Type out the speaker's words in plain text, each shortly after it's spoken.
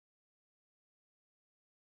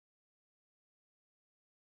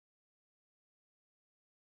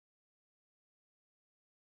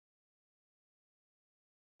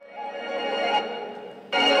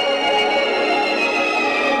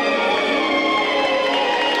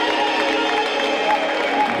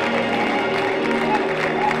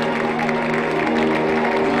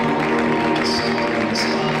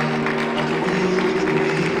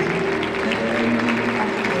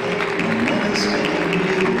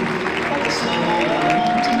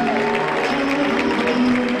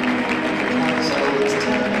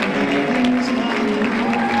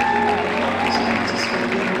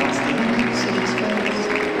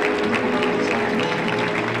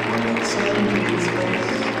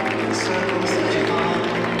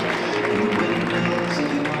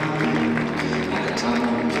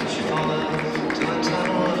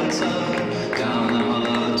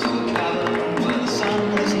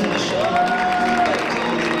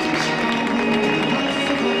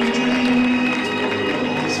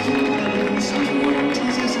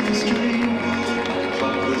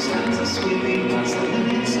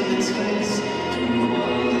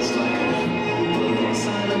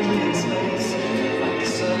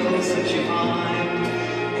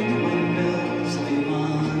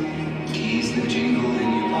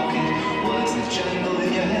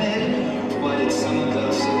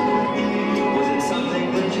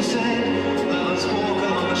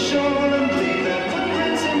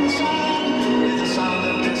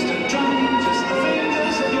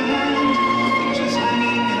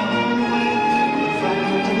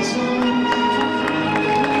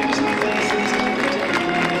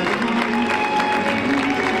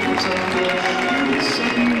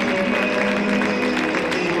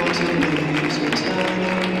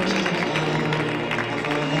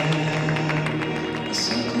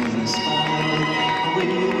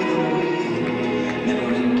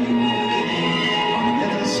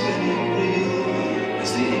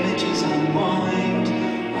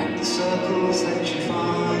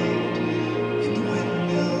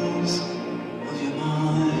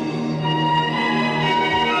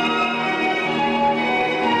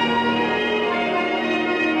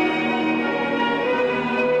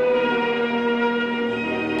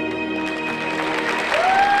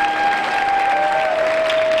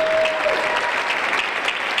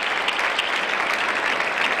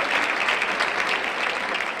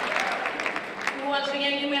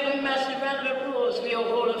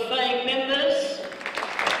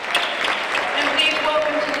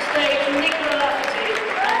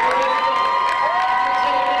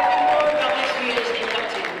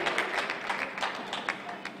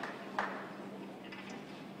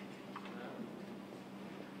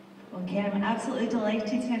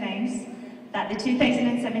that the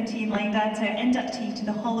 2017 Line Dancer inductee to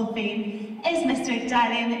the Hall of Fame is Mr.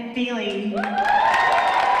 Darren Bailey.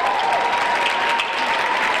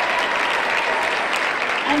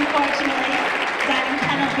 Unfortunately, Darren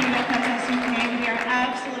cannot be with us this evening. We are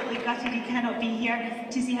absolutely gutted he cannot be here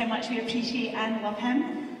to see how much we appreciate and love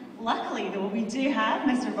him. Luckily though, we do have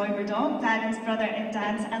Mr. Roy Murdoch, Darren's brother in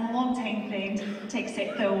dance and longtime friend, to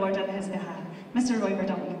accept the award on his behalf. Mr. Roy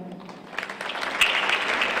Murdoch.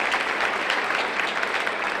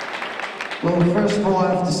 Well, first of all,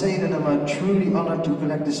 I have to say that I'm truly honoured to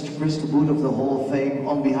collect this crystal boot of the Hall of Fame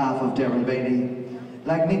on behalf of Darren Bailey.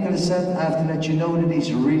 Like Nicholas said, I have to let you know that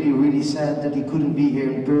he's really sad that he couldn't be here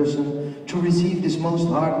in person to receive this most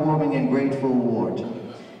heartwarming and grateful award.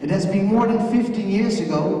 It has been more than 15 years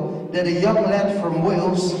ago that a young lad from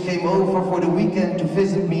Wales came over for the weekend to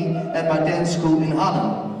visit me at my dance school in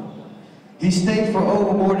Haarlem. He stayed for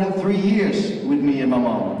over more than 3 years with me and my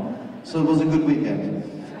mom, so it was a good weekend.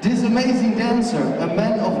 This amazing dancer, a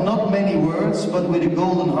man of not many words but with a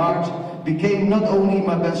golden heart, became not only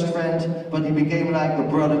my best friend, but he became like a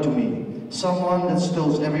brother to me, someone that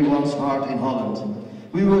stole everyone's heart in Holland.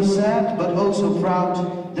 We were sad but also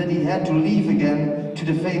proud that he had to leave again to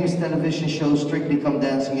the famous television show Strictly Come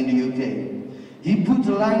Dancing in the UK. He put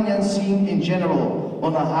the line dance scene in general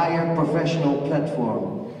on a higher professional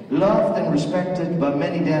platform, loved and respected by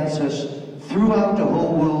many dancers throughout the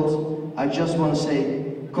whole world. I just want to say,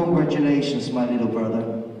 congratulations, my little brother.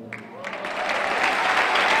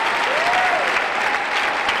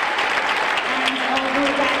 And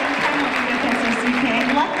although Darren cannot be with us this weekend,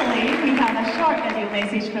 luckily we have a short video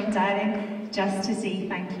message from Darren just to say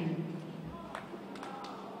thank you.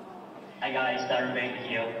 Hi guys, Darren Bailey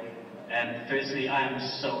here. Firstly, I am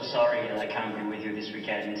so sorry that I can't be with you this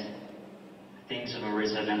weekend. Things have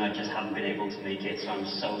arisen and I just haven't been able to make it, so I'm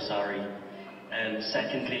so sorry.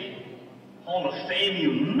 Secondly, Hall of Fame,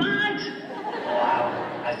 you mad? Wow,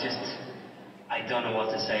 I don't know what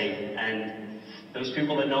to say. And those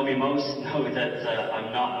people that know me most know that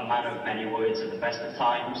I'm not a man of many words at the best of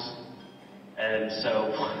times.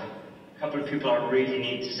 So, a couple of people I really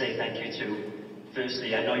need to say thank you to.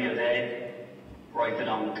 Firstly, I know you're there. Roy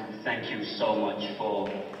Murdoch, thank you so much for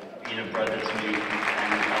being a brother to me and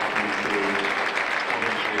helping me through all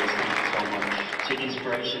these years. Thank you so much. To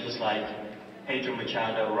inspirations like Pedro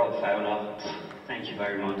Machado, Rob Fowler, thank you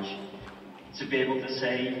very much. To be able to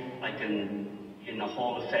say I can be in the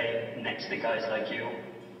Hall of Fame next to guys like you,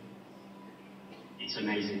 it's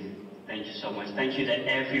amazing. Thank you so much. Thank you to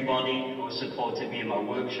everybody who has supported me in my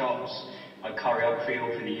workshops, my choreography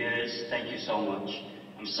over the years. Thank you so much.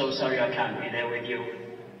 I'm so sorry I can't be there with you,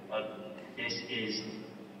 but this is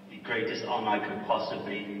the greatest honor I could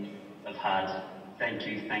possibly have had. Thank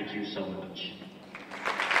you so much.